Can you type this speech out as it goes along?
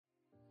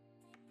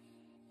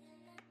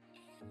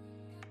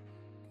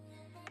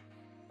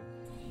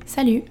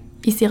Salut,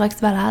 ici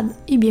Rox Valade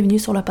et bienvenue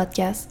sur le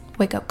podcast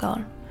Wake Up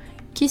Call.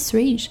 Qui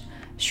suis-je?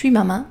 Je suis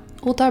maman,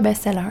 auteure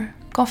best-seller,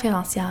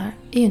 conférencière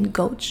et une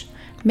coach.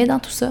 Mais dans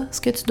tout ça, ce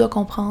que tu dois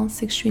comprendre,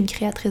 c'est que je suis une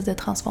créatrice de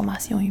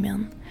transformation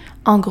humaine.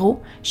 En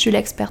gros, je suis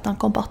l'experte en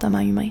comportement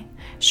humain.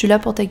 Je suis là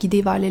pour te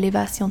guider vers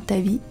l'élévation de ta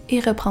vie et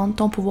reprendre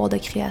ton pouvoir de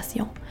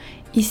création.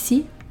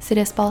 Ici, c'est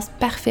l'espace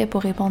parfait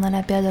pour répondre à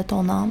l'appel de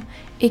ton âme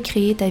et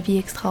créer ta vie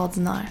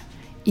extraordinaire.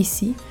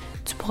 Ici,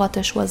 tu pourras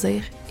te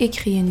choisir et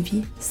créer une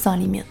vie sans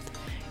limite.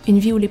 Une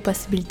vie où les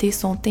possibilités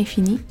sont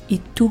infinies et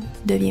tout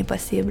devient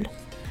possible.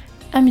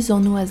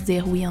 Amusons-nous à se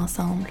dire oui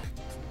ensemble.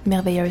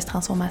 Merveilleuse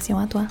transformation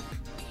à toi!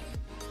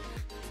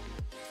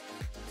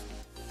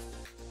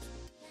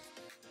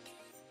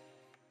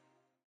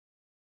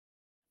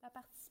 La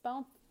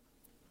participante,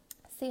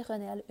 c'est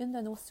Renelle, une de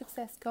nos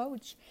success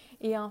coach.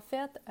 Et en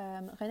fait,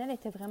 Renelle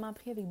était vraiment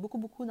prise avec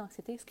beaucoup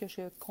d'anxiété, ce que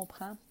je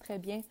comprends très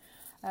bien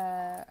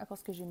à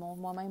cause que j'ai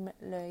moi-même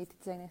été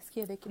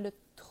diagnostiquée avec le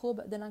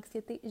trouble de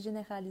l'anxiété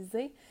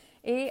généralisée.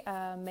 Et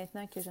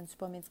maintenant que je ne suis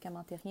pas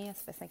médicamentée rien,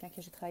 ça fait 5 ans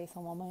que j'ai travaillé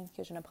sur moi-même,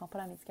 que je ne prends pas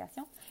la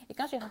médication. Et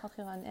quand j'ai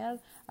rencontré Renelle,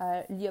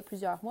 il y a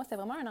plusieurs mois, c'était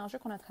vraiment un enjeu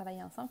qu'on a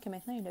travaillé ensemble, que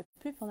maintenant il n'y a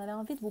plus. Puis on avait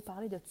envie de vous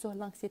parler de ça,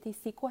 l'anxiété.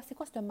 C'est quoi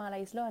ce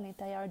malaise-là à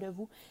l'intérieur de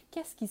vous?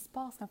 Qu'est-ce qui se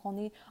passe quand on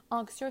est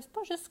anxieux? C'est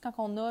pas juste quand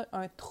on a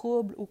un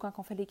trouble ou quand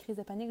on fait des crises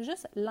de panique,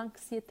 juste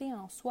l'anxiété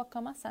en soi,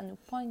 comment ça nous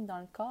poigne dans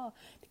le corps,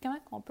 puis comment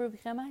on peut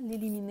vraiment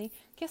l'éliminer.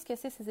 Qu'est-ce que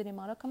c'est ces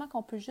éléments-là? Comment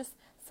on peut juste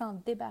s'en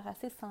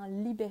débarrasser, s'en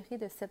libérer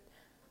de cette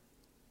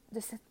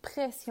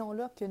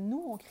pression-là que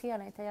nous, on crée à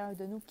l'intérieur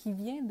de nous, qui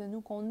vient de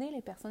nous, qu'on est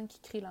les personnes qui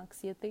créent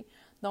l'anxiété.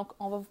 Donc,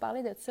 on va vous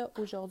parler de ça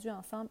aujourd'hui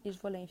ensemble et je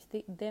vais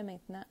l'inviter dès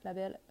maintenant, la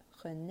belle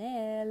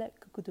Renelle.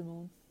 Coucou tout le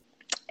monde.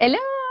 Hello!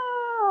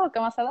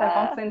 Comment ça va?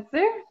 Ça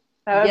fonctionne-tu?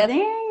 Ça va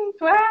bien,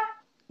 toi?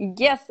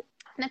 Yes!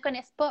 Ne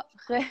connaissent pas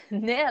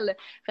Renelle.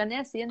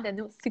 Renelle, c'est une de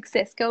nos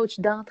success coach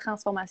dans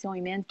Transformation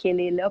humaine, qu'elle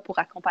est là pour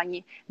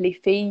accompagner les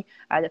filles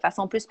de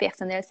façon plus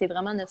personnelle. C'est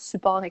vraiment notre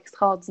support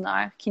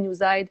extraordinaire qui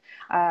nous aide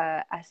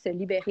à se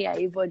libérer, à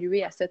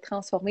évoluer, à se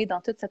transformer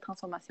dans toute cette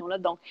transformation-là.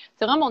 Donc,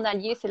 c'est vraiment mon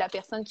allié, c'est la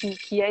personne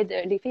qui aide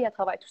les filles à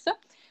travers tout ça.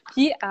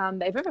 Puis,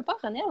 veux pas,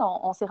 Renelle,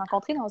 on s'est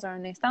rencontrés dans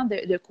un instant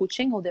de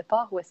coaching au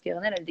départ où est-ce que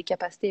Renelle a des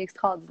capacités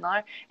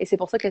extraordinaires et c'est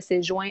pour ça qu'elle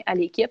s'est jointe à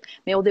l'équipe.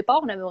 Mais au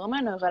départ, on avait vraiment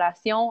une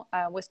relation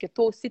où est-ce que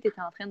toi aussi, tu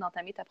étais en train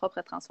d'entamer ta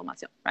propre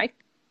transformation, right?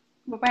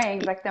 Oui,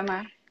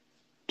 exactement.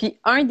 Puis,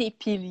 un des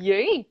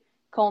piliers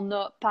qu'on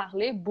a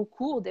parlé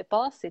beaucoup au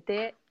départ,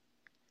 c'était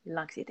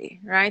l'anxiété,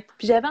 right?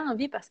 Puis, j'avais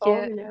envie parce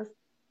que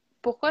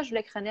pourquoi je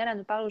voulais que Renelle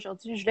nous parle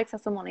aujourd'hui, je voulais que ça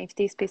soit mon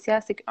invité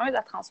spécial, c'est que,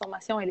 la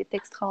transformation, elle est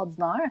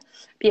extraordinaire.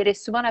 Puis elle est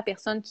souvent la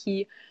personne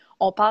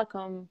on parle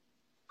comme,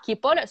 qui n'est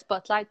pas le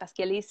spotlight parce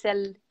qu'elle est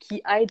celle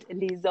qui aide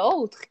les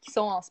autres qui sont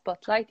en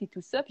spotlight et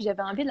tout ça. Puis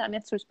j'avais envie de la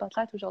mettre sur le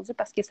spotlight aujourd'hui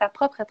parce que sa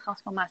propre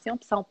transformation,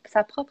 puis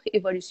sa propre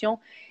évolution,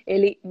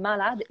 elle est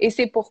malade. Et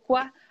c'est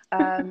pourquoi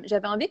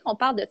j'avais envie qu'on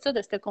parle de ça,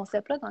 de ce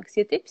concept-là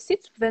d'anxiété. Puis si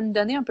tu pouvais nous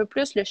donner un peu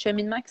plus le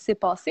cheminement qui s'est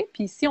passé,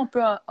 puis si on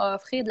peut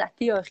offrir de la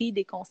théorie,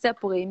 des concepts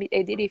pour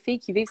aider les filles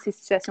qui vivent ces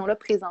situations-là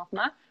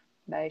présentement,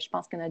 ben je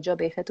pense que notre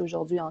job est fait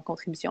aujourd'hui en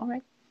contribution,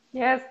 right?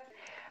 Yes.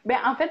 Ben,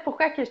 en fait,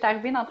 pourquoi que je suis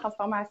arrivée dans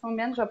Transformation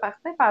humaine, je vais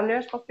partir par là.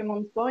 Je pense que mon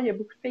histoire, il y a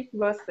beaucoup de filles qui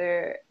vont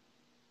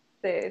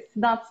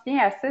s'identifier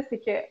à ça. C'est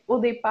qu'au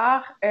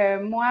départ,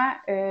 moi,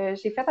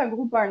 j'ai fait un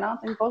gros burn-out,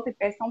 une grosse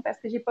dépression parce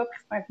que j'ai pas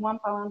pris soin de moi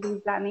pendant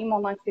des années.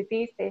 Mon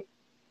anxiété,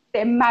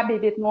 c'était ma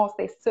bébête noire.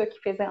 C'était ça qui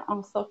faisait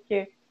en sorte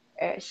que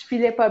je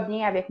filais pas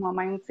bien avec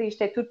moi-même. Tu sais,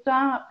 j'étais tout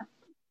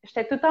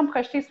le temps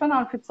projetée soit dans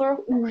le futur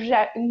ou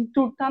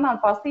tout le temps dans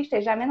le passé.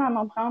 J'étais jamais dans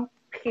mon moment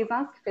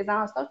présent, ce qui faisait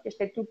en sorte que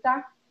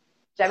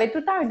j'avais tout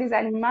le temps un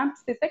désalignement.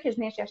 Puis c'est ça que je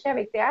venais chercher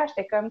avec TH.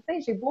 J'étais comme, tu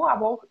sais, j'ai beau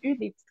avoir eu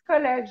des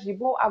psychologues, j'ai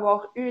beau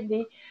avoir eu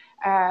des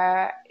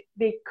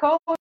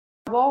coachs,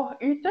 avoir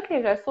eu toutes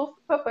les ressources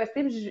pas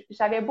possibles.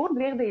 J'avais beau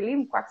lire des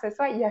livres ou quoi que ce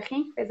soit, il n'y a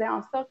rien qui faisait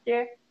en sorte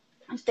que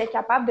j'étais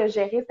capable de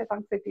gérer cette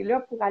anxiété-là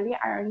pour aller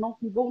à un autre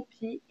niveau.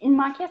 Puis il me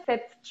manquait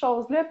cette petite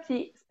chose-là.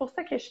 Puis c'est pour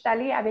ça que je suis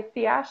allée avec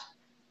TH.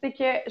 C'est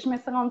que je me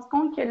suis rendu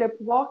compte que le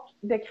pouvoir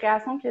de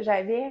création que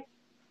j'avais,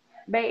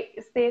 ben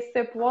c'était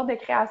ce pouvoir de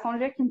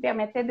création-là qui me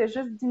permettait de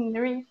juste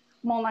diminuer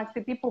mon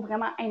anxiété pour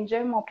vraiment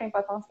enjoy mon plein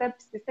potentiel.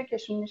 Puis c'est ça que je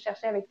suis venue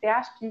chercher avec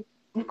TH. Puis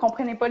vous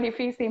comprenez pas, les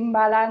filles, c'est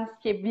malade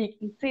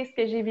ce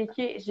que j'ai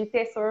vécu.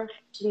 J'étais sur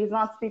les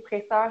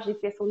antidépresseurs,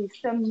 j'étais sur les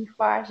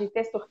somnifères,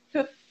 j'étais sur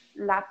toute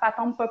la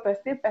patente pas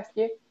possible parce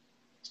que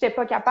j'étais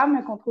pas capable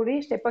de me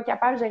contrôler, j'étais pas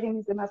capable de gérer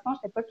mes émotions,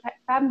 j'étais pas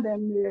capable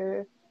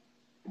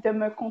de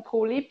me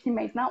contrôler. Puis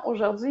maintenant,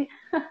 aujourd'hui,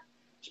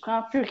 je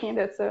prends plus rien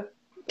de ça.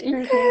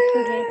 Plus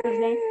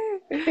rien.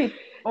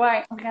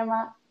 Ouais,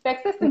 vraiment. Fait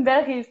que ça, c'est une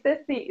belle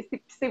réussite.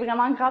 C'est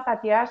vraiment grâce à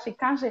TH. C'est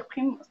quand j'ai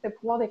repris ce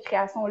pouvoir de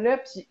création-là,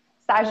 puis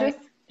ça a juste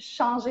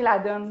changé la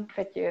donne.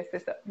 Fait que c'est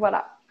ça.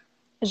 Voilà.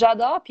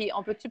 J'adore, puis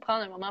on peut-tu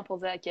prendre un moment pour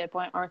dire à quel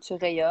point, tu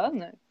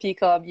rayonnes, puis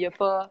comme il n'y a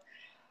pas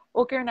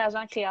aucun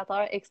agent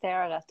créateur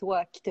extérieur à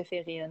toi qui te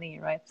fait rayonner,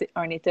 right? C'est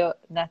un état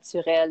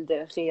naturel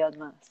de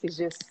rayonnement. C'est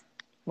juste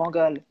mon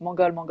goal.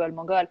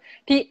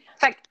 Puis,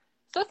 fait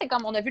Ça, c'est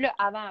comme on a vu le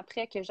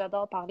avant-après que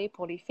j'adore parler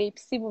pour les filles.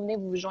 Puis si vous venez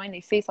vous joindre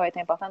les filles, ça va être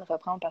important de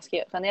reprendre parce que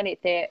Renelle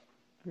était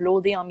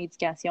loadée en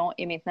médication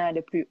et maintenant, elle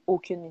n'a plus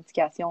aucune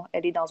médication.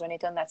 Elle est dans un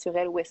état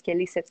naturel où est-ce qu'elle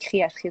est cette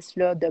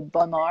créatrice-là de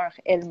bonheur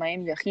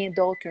elle-même. Il n'y a rien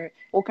d'autre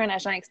qu'aucun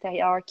agent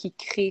extérieur qui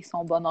crée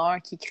son bonheur,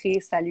 qui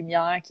crée sa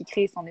lumière, qui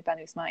crée son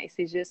épanouissement. Et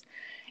c'est juste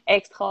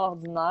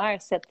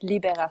extraordinaire, cette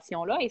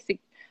libération-là. Et c'est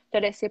de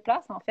laisser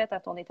place, en fait, à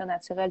ton état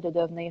naturel de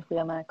devenir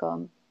vraiment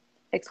comme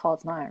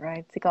extraordinaire,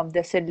 right? C'est comme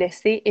de se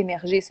laisser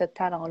émerger ce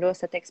talent-là,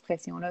 cette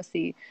expression-là,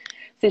 c'est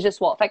juste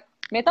wow. Fait que,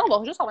 mettons, on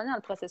va juste revenir dans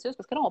le processus,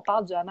 parce que là, on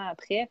parle du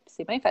avant-après, puis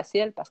c'est bien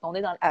facile, parce qu'on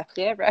est dans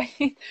l'après,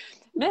 right?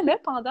 Mais le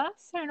pendant,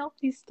 c'est une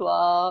autre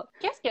histoire.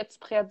 Qu'est-ce que tu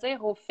pourrais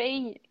dire aux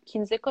filles qui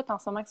nous écoutent en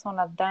ce moment, qui sont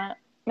là-dedans?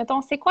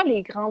 Mettons, c'est quoi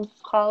les grandes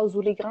phrases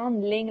ou les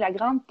grandes lignes, la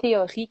grande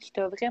théorie qui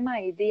t'a vraiment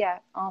aidé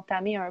à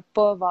entamer un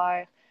pas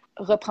vers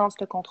reprendre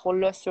ce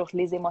contrôle-là sur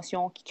les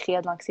émotions qui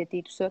créaient de l'anxiété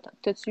et tout ça?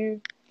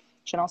 T'as-tu...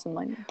 Je lance une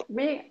main.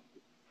 Oui,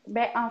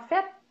 ben en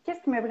fait,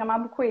 qu'est-ce qui m'a vraiment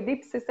beaucoup aidé,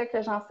 puis c'est ça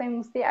que j'enseigne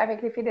aussi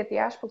avec les filles de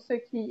TH pour ceux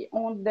qui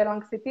ont de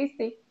l'anxiété,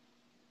 c'est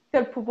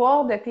t'as le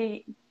pouvoir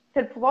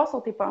t'as le pouvoir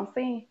sur tes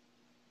pensées.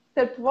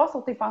 T'as le pouvoir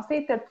sur tes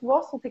pensées, t'as le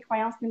pouvoir sur tes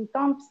croyances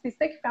limitantes, puis c'est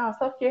ça qui fait en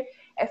sorte que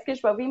est-ce que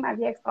je vais vivre ma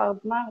vie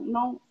extraordinaire ou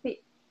non?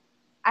 C'est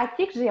à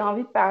qui que j'ai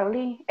envie de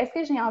parler? Est-ce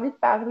que j'ai envie de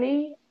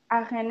parler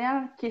à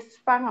Renelle qui est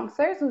super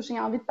anxieuse ou j'ai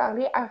envie de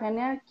parler à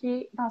Renelle qui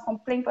est dans son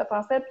plein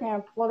potentiel puis a un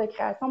pouvoir de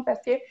création?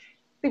 Parce que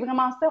c'est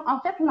vraiment ça. En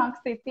fait,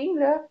 l'anxiété,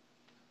 là,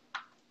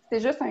 c'est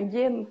juste un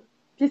guide.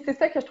 Puis c'est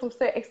ça que je trouve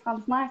ça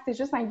extraordinaire. C'est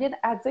juste un guide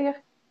à dire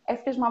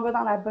est-ce que je m'en vais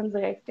dans la bonne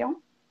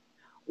direction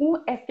ou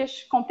est-ce que je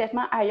suis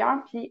complètement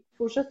ailleurs? Puis il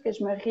faut juste que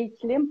je me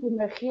rééquilibre pour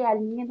me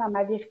réaligner dans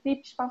ma vérité.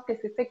 Puis je pense que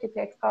c'est ça qui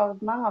était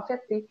extraordinaire. En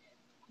fait,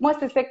 moi,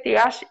 c'est ça que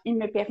TH, il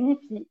m'a permis.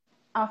 Puis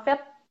en fait,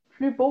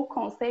 plus beau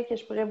conseil que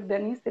je pourrais vous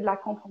donner, c'est de la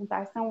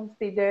confrontation.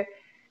 C'est de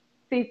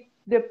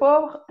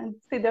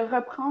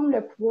reprendre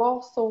le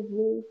pouvoir sur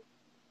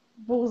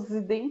vos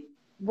idées,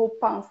 vos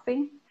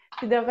pensées,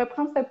 puis de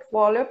reprendre ce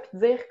pouvoir-là, puis de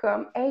dire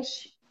comme, hey,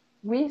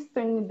 oui,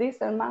 c'est une idée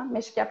seulement,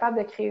 mais je suis capable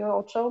de créer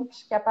autre chose, puis je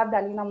suis capable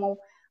d'aller dans mon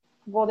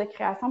pouvoir de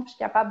création, puis je suis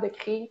capable de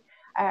créer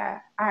à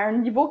un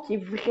niveau qui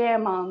est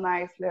vraiment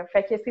nice, là.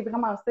 Fait que c'est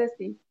vraiment ça,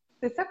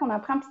 c'est ça qu'on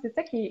apprend, puis c'est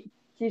ça qui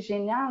est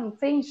génial.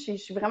 Tu sais, je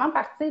suis vraiment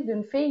partie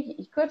d'une fille,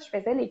 écoute, je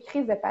faisais les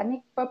crises de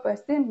panique pas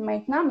possible.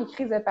 Maintenant, mes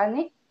crises de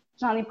panique,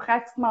 j'en ai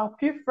pratiquement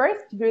plus.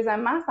 First, puis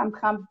deuxièmement, ça me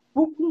prend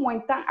beaucoup moins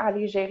de temps à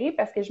les gérer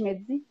parce que je me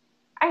dis,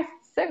 hey,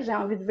 c'est ça que j'ai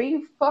envie de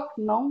vivre? Fuck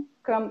non.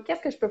 Comme, qu'est-ce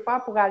que je peux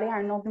faire pour aller à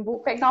un autre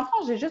niveau? Fait que dans le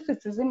fond, j'ai juste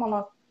utilisé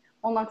mon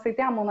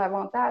anxiété à mon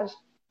avantage.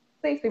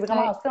 Tu sais, c'est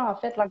vraiment ça, en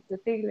fait,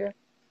 l'anxiété, là.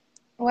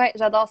 Oui,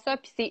 j'adore ça.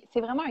 Puis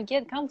c'est vraiment un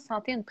guide. Quand vous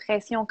sentez une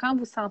pression, quand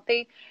vous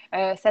sentez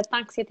cette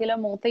anxiété-là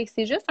monter,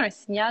 c'est juste un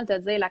signal de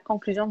dire la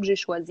conclusion que j'ai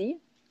choisie,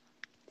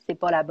 c'est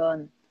pas la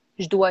bonne.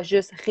 Je dois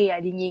juste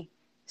réaligner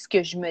ce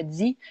que je me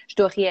dis. Je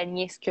dois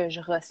réaligner ce que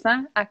je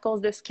ressens à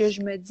cause de ce que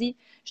je me dis.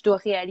 Je dois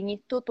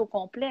réaligner tout au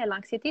complet.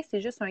 L'anxiété,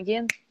 c'est juste un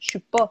guide. Je suis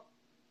pas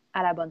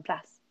à la bonne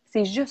place.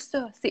 C'est juste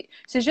ça.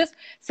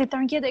 C'est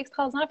un guide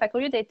extraordinaire. Fait qu'au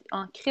lieu d'être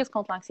en crise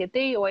contre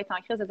l'anxiété ou être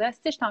en crise de dire, si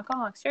je suis encore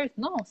anxieuse,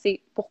 non,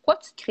 c'est pourquoi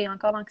tu te crées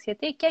encore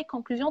l'anxiété? Quelle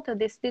conclusion tu as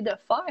décidé de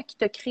faire qui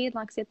t'a créé de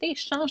l'anxiété?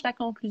 Change la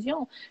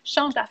conclusion,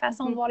 change la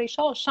façon de voir les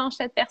choses, change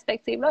cette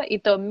perspective-là et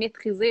tu as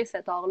maîtrisé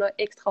cet art-là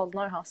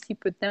extraordinaire en si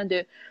peu de temps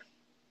de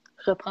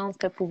reprendre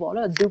ce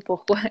pouvoir-là.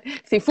 Pourquoi?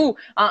 C'est fou.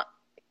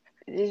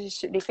 Les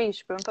filles,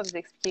 je peux même pas vous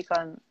expliquer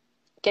comme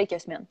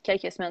quelques semaines.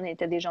 Quelques semaines, elle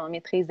était déjà en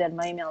maîtrise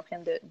d'elle-même et en train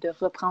de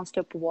reprendre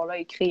ce pouvoir-là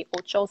et créer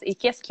autre chose. Et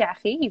qu'est-ce qui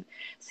arrive?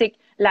 C'est que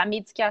la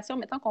médication,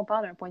 maintenant qu'on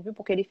parle d'un point de vue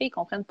pour que les filles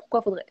comprennent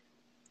pourquoi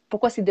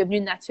c'est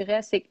devenu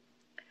naturel, c'est que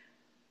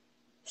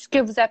ce que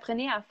vous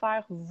apprenez à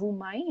faire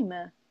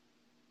vous-même,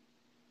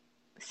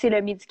 c'est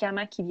le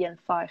médicament qui vient le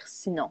faire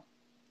sinon.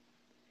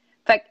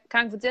 Fait que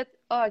quand vous dites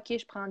ah, OK,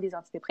 je prends des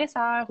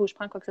antidépresseurs ou je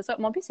prends quoi que ce soit,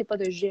 mon but, c'est pas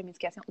de juger la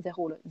médication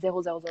zéro, là.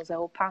 Zéro, zéro, zéro,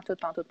 zéro, pantoute,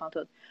 pantoute,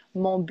 pantoute.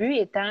 Mon but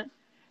étant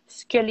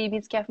ce que les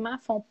médicaments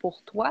font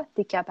pour toi,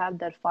 tu es capable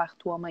de le faire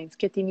toi-même. Ce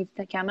que tes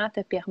médicaments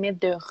te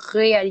permettent de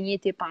réaligner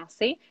tes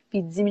pensées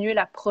puis diminuer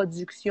la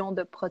production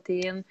de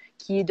protéines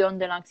qui donnent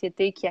de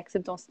l'anxiété, qui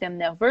activent ton système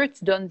nerveux.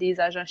 Tu donnes des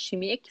agents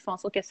chimiques qui font en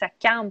sorte que ça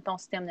calme ton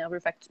système nerveux.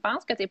 Fait que tu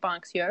penses que tu n'es pas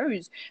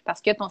anxieuse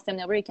parce que ton système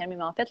nerveux est calme,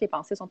 mais en fait, les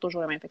pensées sont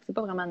toujours les mêmes. Fait que c'est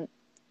pas vraiment...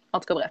 En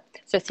tout cas, bref.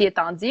 Ceci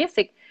étant dit,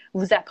 c'est que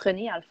vous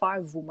apprenez à le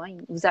faire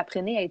vous-même. Vous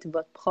apprenez à être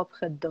votre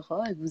propre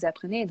drogue. Vous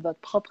apprenez à être votre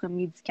propre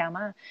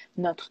médicament.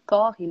 Notre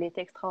corps, il est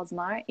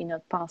extraordinaire et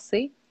notre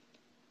pensée,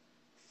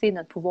 c'est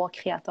notre pouvoir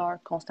créateur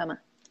constamment.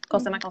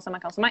 Constamment, constamment,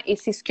 constamment. Et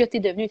c'est ce que tu es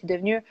devenu. Tu es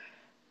devenu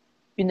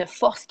une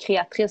force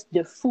créatrice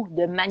de fou,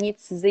 de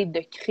magnétiser, de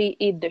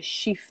créer, de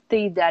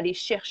shifter, d'aller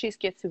chercher ce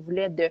que tu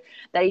voulais,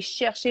 d'aller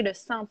chercher le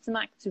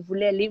sentiment que tu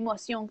voulais,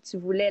 l'émotion que tu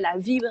voulais, la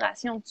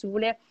vibration que tu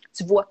voulais.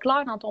 Tu vois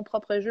clair dans ton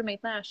propre jeu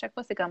maintenant. À chaque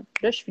fois, c'est comme,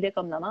 là, je filais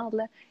comme de la merde,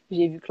 là.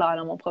 J'ai vu clair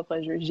dans mon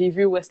propre jeu. J'ai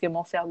vu où est-ce que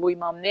mon cerveau, il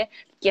m'emmenait,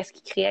 qu'est-ce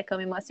qu'il créait comme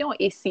émotion.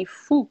 Et c'est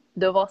fou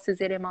de voir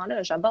ces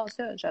éléments-là. J'adore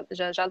ça.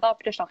 J'adore.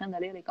 Puis là, je suis en train de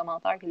lire les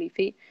commentaires que les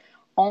filles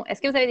fond.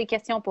 Est-ce que vous avez des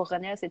questions pour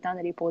Renelle? C'est le temps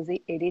de les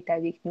poser. Elle est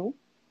avec nous.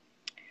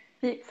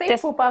 Puis, tu sais, il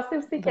faut penser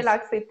aussi que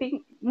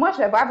l'anxiété, moi,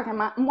 je le vois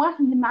vraiment, moi,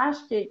 l'image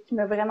qui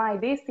m'a vraiment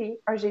aidée,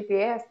 c'est un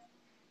GPS.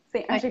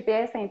 C'est un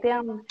GPS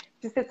interne.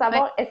 Puis c'est de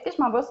savoir, est-ce que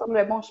je m'en vais sur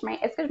le bon chemin?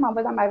 Est-ce que je m'en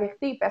vais dans ma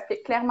vérité? Parce que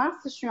clairement,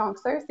 si je suis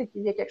anxieuse, c'est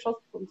qu'il y a quelque chose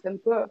qui ne fonctionne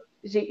pas.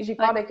 J'ai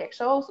peur de quelque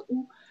chose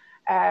ou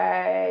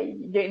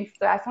il y a une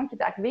situation qui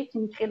est arrivée qui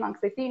me crée de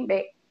l'anxiété.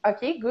 Ben,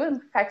 OK, good.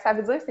 Fait que ça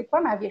veut dire, c'est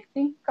quoi ma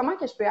vérité? Comment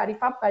que je peux aller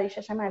faire pour aller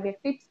chercher ma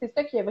vérité? Puis c'est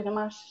ça qui a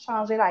vraiment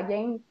changé la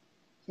game.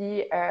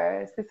 Puis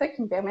c'est ça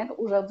qui me permet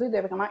aujourd'hui de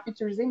vraiment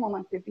utiliser mon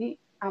anxiété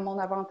à mon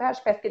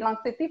avantage. Parce que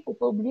l'anxiété, il ne faut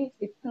pas oublier,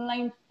 c'est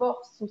plein de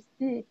force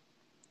aussi.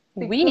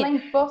 C'est plein de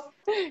force.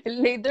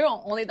 Les deux,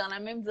 on est dans la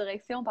même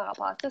direction par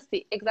rapport à ça.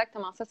 C'est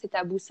exactement ça, c'est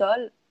ta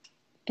boussole.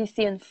 Puis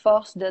c'est une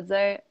force de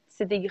dire,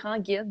 c'est des grands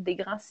guides, des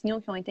grands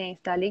signaux qui ont été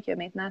installés, que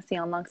maintenant c'est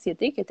en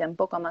anxiété, que tu n'aimes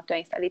pas comment tu as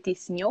installé tes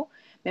signaux,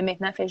 mais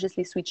maintenant fais juste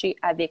les switcher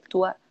avec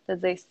toi.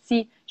 C'est-à-dire,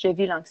 si je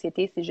vis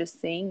l'anxiété, c'est juste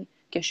signe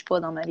que je ne suis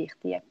pas dans ma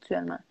vérité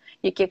actuellement.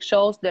 Il y a quelque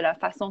chose de la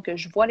façon que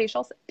je vois les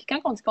choses. Puis quand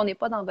on dit qu'on n'est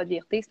pas dans votre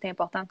vérité, c'est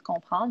important de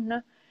comprendre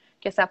là,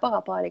 que ça n'a pas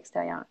rapport à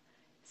l'extérieur.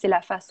 C'est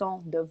la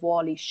façon de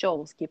voir les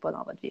choses qui n'est pas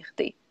dans votre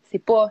vérité. C'est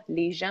pas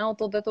les gens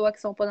autour de toi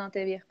qui sont pas dans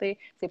ta vérité,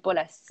 c'est pas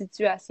la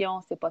situation,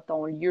 c'est pas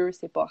ton lieu,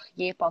 c'est pas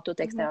rien, pas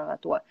tout extérieur à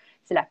toi.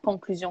 C'est la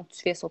conclusion que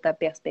tu fais sur ta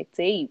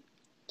perspective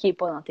qui est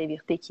pas dans ta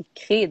vérité, qui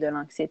crée de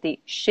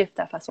l'anxiété. Shift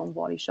ta façon de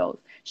voir les choses.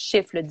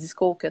 Shift le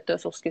discours que tu as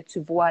sur ce que tu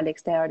vois à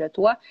l'extérieur de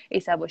toi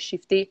et ça va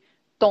shifter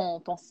ton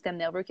système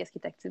nerveux, qu'est-ce qui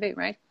est activé,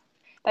 right?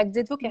 Fait que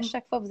dites-vous qu'à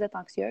chaque fois que vous êtes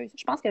anxieuse,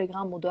 je pense que le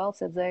grand mot d'ordre,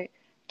 c'est de dire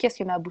qu'est-ce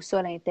que ma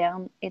boussole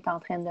interne est en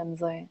train de me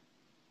dire.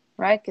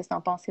 Right? Qu'est-ce que t'en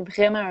penses? C'est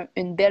vraiment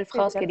une belle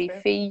phrase que les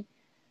filles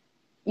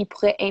ils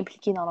pourraient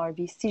impliquer dans leur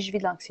vie. Si je vis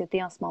de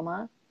l'anxiété en ce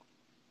moment,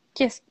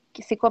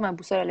 c'est quoi ma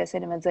boussole? Elle essaie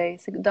de me dire.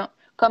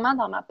 Comment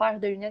dans ma paire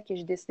de lunettes que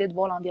j'ai décidé de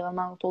voir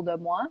l'environnement autour de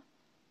moi,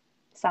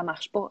 ça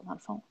marche pas, dans le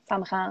fond. Ça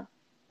me rend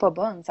pas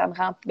bonne. Ça me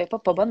rend,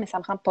 pas bonne, mais ça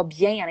me rend pas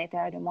bien à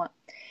l'intérieur de moi.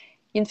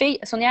 Il y a une fille,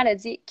 Sonia, elle a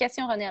dit,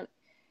 question Renelle,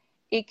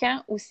 et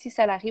quand aussi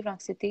ça arrive,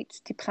 l'anxiété,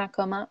 tu t'y prends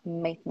comment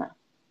maintenant?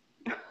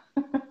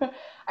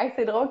 Hey,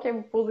 c'est drôle que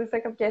vous posez ça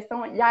comme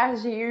question. Hier,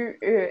 j'ai eu,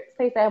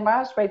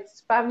 sincèrement, je vais être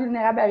super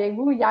vulnérable avec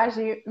vous. Hier,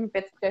 j'ai eu une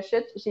petite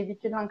rechute. J'ai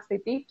vécu de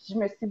l'anxiété. Puis je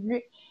me suis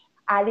vue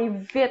aller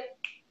vite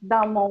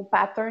dans mon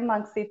pattern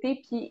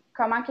d'anxiété. Puis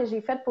comment que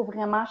j'ai fait pour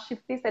vraiment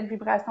shifter cette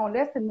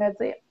vibration-là, c'est de me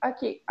dire,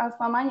 OK, en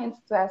ce moment, il y a une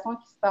situation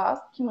qui se passe,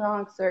 qui me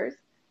rend anxieuse.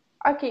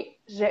 OK,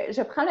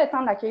 je prends le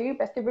temps d'accueillir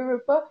parce que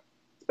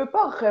tu peux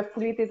pas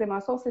refouler tes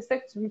émotions. C'est ça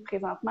que tu vis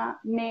présentement.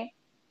 Mais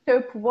tu as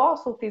un pouvoir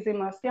sur tes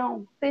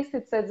émotions. Tu sais,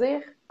 c'est de se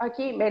dire, OK,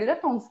 mais là,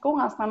 ton discours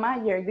en ce moment,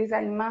 il y a un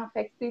désalignement.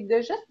 Fait que c'est de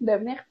juste de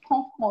venir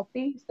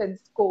confronter ce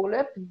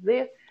discours-là puis de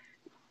dire,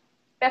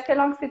 parce que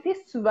l'anxiété,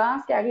 souvent,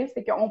 ce qui arrive,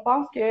 c'est qu'on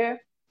pense que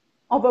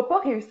on va pas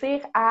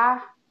réussir à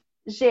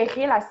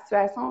gérer la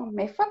situation.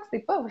 Mais fuck, c'est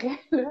pas vrai,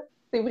 là.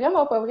 C'est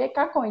vraiment pas vrai.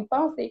 Quand on y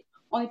pense,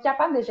 on est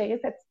capable de gérer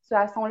cette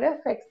situation-là.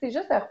 Fait que c'est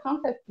juste de reprendre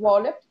ce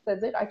pouvoir-là puis de se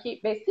dire, OK,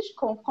 ben si je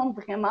confronte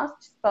vraiment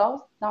ce qui se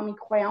passe dans mes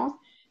croyances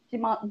puis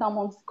dans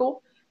mon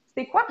discours,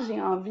 c'est quoi que j'ai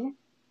envie?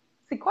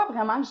 C'est quoi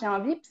vraiment que j'ai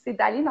envie? Puis c'est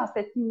d'aller dans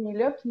cette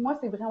lignée-là. Puis moi,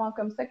 c'est vraiment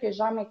comme ça que je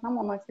gère maintenant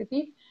mon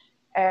anxiété.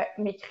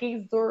 Mes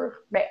crises durent.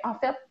 Ben, en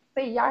fait,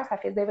 tu sais, hier, ça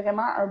faisait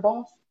vraiment un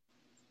bon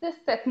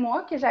 6-7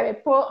 mois que j'avais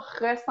pas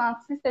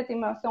ressenti cette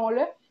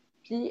émotion-là.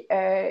 Puis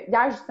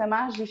hier,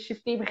 justement, j'ai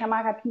shifté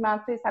vraiment rapidement.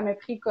 Tu sais, ça m'a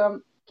pris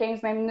comme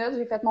 15-20 minutes.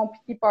 J'ai fait mon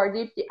pity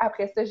party. Puis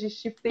après ça, j'ai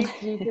shifté. Puis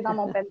j'ai été dans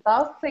mon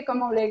penthouse. Tu sais,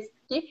 comme on l'a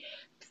expliqué.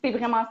 Puis c'est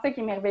vraiment ça qui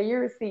est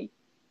merveilleux. C'est,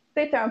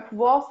 tu sais, tu as un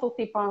pouvoir sur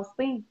tes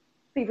pensées.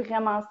 C'est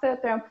vraiment ça.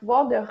 Tu as un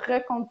pouvoir de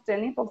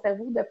reconditionner ton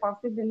cerveau, de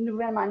penser d'une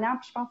nouvelle manière.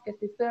 Puis je pense que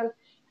c'est ça.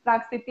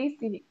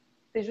 L'anxiété,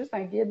 c'est juste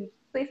un guide.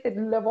 Tu sais, c'est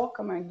de le voir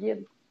comme un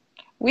guide.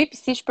 Oui, puis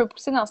si je peux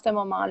pousser dans ce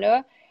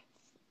moment-là,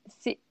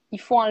 il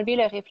faut enlever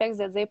le réflexe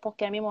de dire pour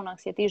calmer mon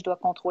anxiété, je dois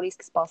contrôler ce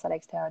qui se passe à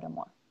l'extérieur de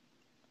moi.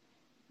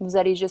 Vous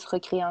allez juste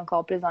recréer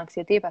encore plus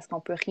d'anxiété parce qu'on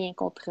ne peut rien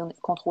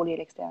contrôler à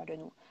l'extérieur de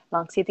nous.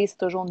 L'anxiété, c'est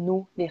toujours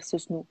nous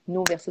versus nous.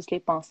 Nous versus les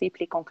pensées et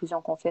les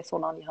conclusions qu'on fait sur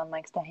l'environnement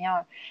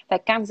extérieur. Fait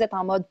que quand vous êtes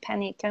en mode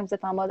panique, quand vous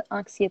êtes en mode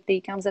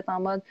anxiété, quand vous êtes en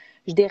mode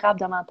je dérape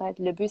dans ma tête,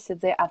 le but, c'est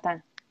de dire attends,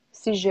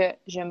 si je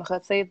me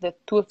retire de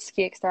tout ce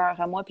qui est extérieur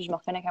à moi puis je me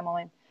reconnecte à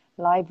moi-même.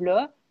 Live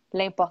là,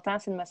 l'important,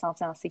 c'est de me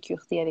sentir en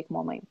sécurité avec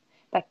moi-même.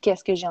 Fait que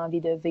qu'est-ce que j'ai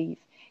envie de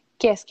vivre?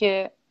 Qu'est-ce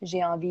que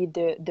j'ai envie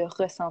de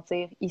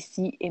ressentir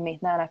ici et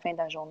maintenant à la fin de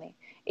la journée?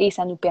 Et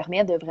ça nous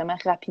permet de vraiment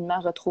rapidement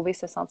retrouver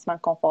ce sentiment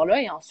de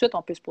confort-là et ensuite,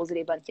 on peut se poser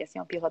les bonnes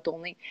questions puis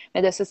retourner.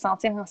 Mais de se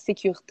sentir en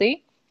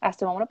sécurité à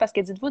ce moment-là, parce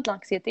que dites-vous, de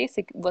l'anxiété,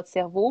 c'est que votre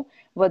cerveau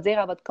va dire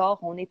à votre corps,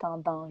 on est en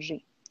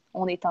danger.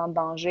 On est en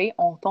danger,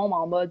 on tombe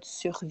en mode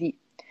survie.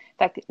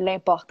 Fait que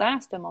l'important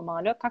à ce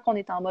moment-là, quand on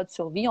est en mode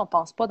survie, on ne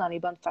pense pas dans les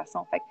bonnes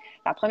façons. Fait que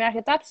la première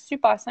étape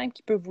super simple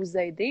qui peut vous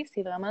aider,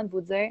 c'est vraiment de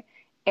vous dire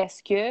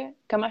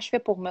comment je fais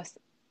pour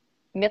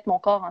mettre mon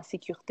corps en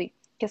sécurité?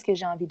 Qu'est-ce que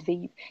j'ai envie de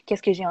vivre?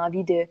 Qu'est-ce que j'ai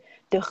envie de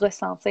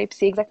ressentir? Puis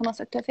c'est exactement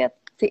ça que tu as fait.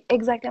 C'est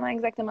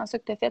exactement ça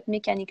que tu as fait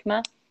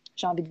mécaniquement.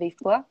 J'ai envie de vivre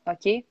quoi?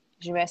 OK.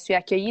 Je me suis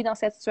accueillie dans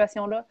cette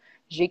situation-là.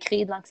 J'ai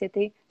créé de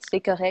l'anxiété.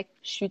 C'est correct.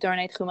 Je suis un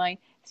être humain.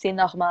 C'est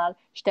normal.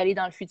 Je suis allée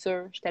dans le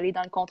futur. Je suis allée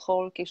dans le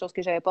contrôle. Quelque chose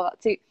que j'avais pas...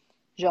 Tu sais,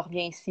 je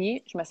reviens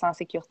ici. Je me sens en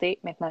sécurité.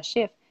 Maintenant, je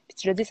shift. Puis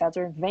tu l'as dit, ça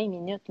dure 20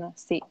 minutes. Là.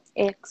 C'est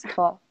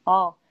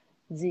extraordinaire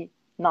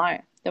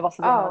de voir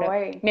ces éléments-là.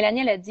 Ouais.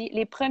 Mélanie, elle a dit,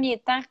 les premiers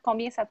temps,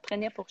 combien ça te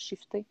prenait pour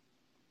shifter?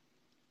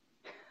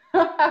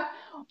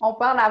 On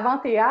parle avant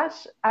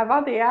TH.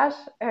 Avant TH,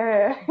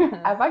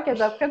 avant que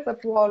j'apprenne ce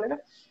pouvoir-là.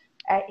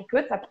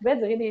 Écoute, ça pouvait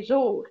durer des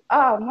jours.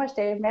 Moi,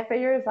 j'étais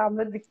merveilleuse en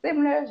mode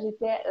victime, là.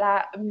 J'étais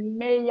la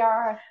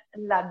meilleure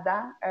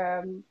là-dedans.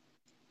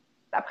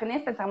 Ça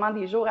prenait sincèrement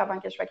des jours avant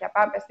que je sois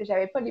capable parce que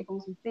j'avais pas les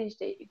bons outils.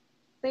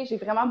 J'ai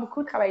vraiment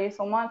beaucoup travaillé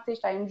sur moi.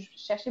 J'étais allée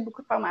chercher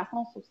beaucoup de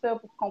formations sur ça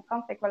pour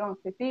comprendre c'est quoi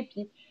l'anxiété.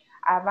 Puis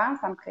avant,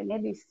 ça me prenait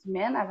des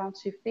semaines avant de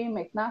shifter.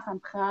 Maintenant, ça me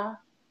prend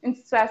une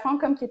situation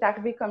comme qui est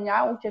arrivée comme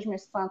hier où que je me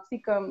suis sentie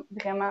comme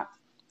vraiment,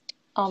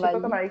 envahie. Je sais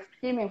pas comment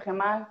l'expliquer, mais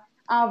vraiment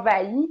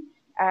envahie.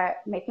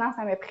 Maintenant,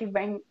 ça m'a pris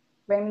 20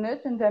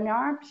 minutes, une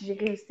demi-heure, puis j'ai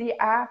réussi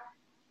à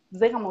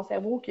dire à mon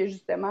cerveau que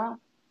justement,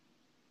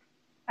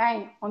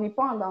 hey, on n'est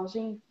pas en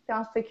danger, tu es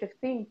en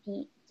sécurité,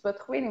 puis tu vas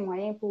trouver les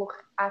moyens pour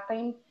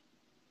atteindre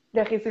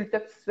le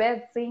résultat que tu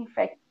souhaites, tu sais.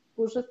 Fait qu'il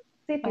faut juste,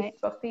 tu sais,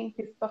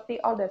 t'es supporté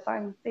all the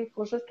time, tu sais. Il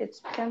faut juste que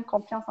tu prennes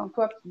confiance en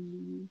toi,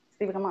 puis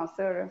c'est vraiment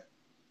ça, là.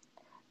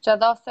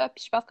 J'adore ça,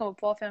 puis je pense qu'on va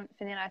pouvoir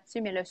finir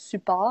là-dessus, mais le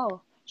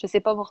support, je sais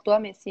pas pour toi,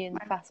 mais c'est une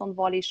façon de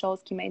voir les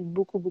choses qui m'aide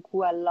beaucoup,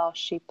 beaucoup à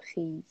lâcher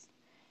prise.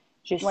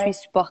 Je suis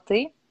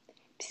supportée,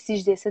 puis si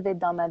je décide d'être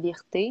dans ma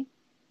vérité,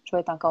 je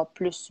vais être encore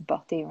plus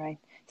supportée, right?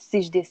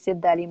 Si je décide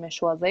d'aller me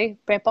choisir,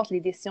 peu importe les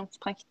décisions que tu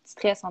prends qui te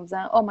stressent en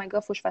disant « Oh my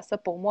God, il faut que je fasse ça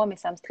pour moi, mais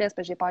ça me stresse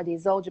parce que j'ai peur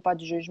des autres, j'ai peur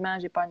du jugement,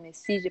 j'ai peur de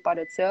ci, j'ai peur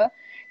de ça. »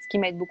 Ce qui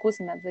m'aide beaucoup,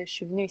 c'est de me dire « Je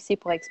suis venue ici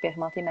pour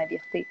expérimenter ma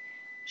vérité.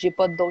 J'ai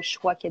pas d'autre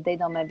choix que d'être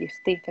dans ma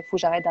vérité. Fait qu'il faut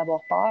que j'arrête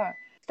d'avoir peur. »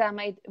 Ça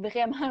m'aide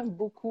vraiment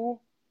beaucoup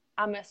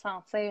à me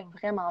sentir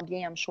vraiment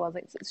bien, à me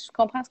choisir. Tu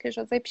comprends ce que je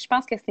veux dire? Puis je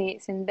pense que c'est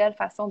une belle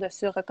façon de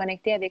se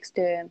reconnecter avec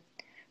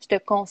ce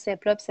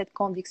concept-là, puis cette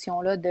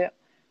conviction-là de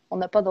on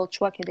n'a pas d'autre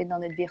choix que d'être dans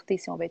notre vérité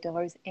si on veut être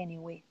heureuse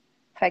anyway.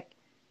 Fait que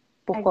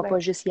pourquoi pas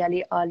juste y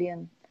aller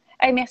all-in?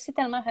 Hey, merci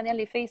tellement, Renelle,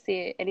 les filles.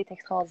 Elle est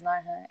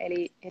extraordinaire. Hein?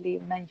 Elle est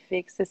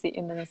magnifique. Ça, c'est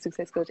une de nos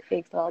success coach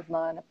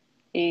extraordinaires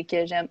et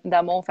que j'aime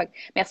d'amour. Fait que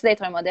merci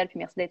d'être un modèle, puis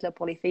merci d'être là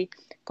pour les filles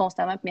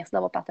constamment, puis merci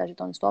d'avoir partagé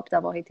ton histoire, puis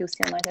d'avoir été aussi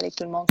honnête avec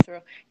tout le monde sur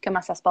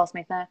comment ça se passe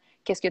maintenant,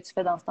 qu'est-ce que tu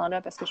fais dans ce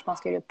temps-là, parce que je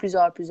pense qu'il y a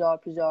plusieurs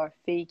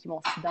filles qui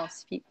vont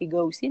s'identifier, et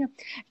gars aussi, là,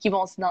 qui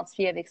vont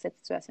s'identifier avec cette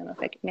situation-là.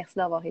 Fait que merci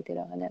d'avoir été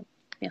là, Renelle.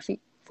 Merci.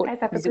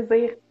 Ça fait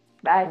plaisir.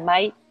 Bye.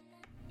 Bye.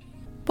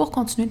 Pour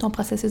continuer ton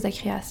processus de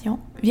création,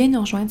 viens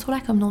nous rejoindre sur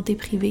la communauté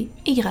privée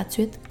et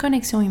gratuite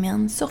Connexion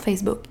Humaine sur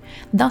Facebook.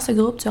 Dans ce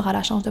groupe, tu auras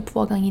la chance de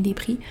pouvoir gagner des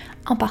prix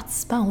en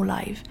participant au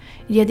live.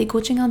 Il y a des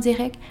coachings en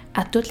direct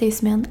à toutes les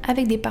semaines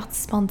avec des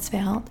participantes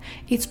différentes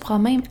et tu pourras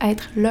même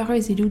être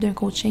l'heureuse élue d'un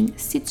coaching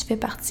si tu fais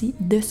partie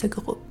de ce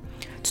groupe.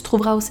 Tu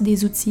trouveras aussi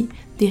des outils,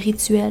 des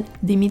rituels,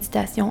 des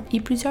méditations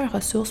et plusieurs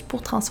ressources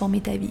pour transformer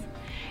ta vie.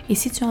 Et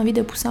si tu as envie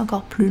de pousser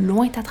encore plus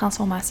loin ta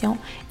transformation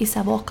et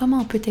savoir comment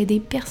on peut t'aider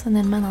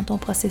personnellement dans ton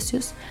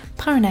processus,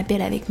 prends un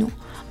appel avec nous.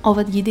 On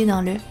va te guider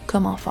dans le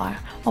comment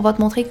faire. On va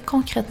te montrer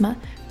concrètement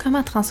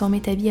comment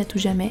transformer ta vie à tout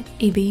jamais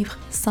et vivre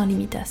sans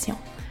limitation.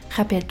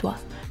 Rappelle-toi,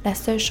 la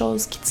seule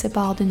chose qui te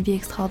sépare d'une vie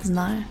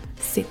extraordinaire,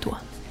 c'est toi.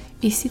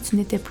 Et si tu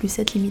n'étais plus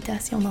cette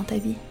limitation dans ta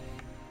vie?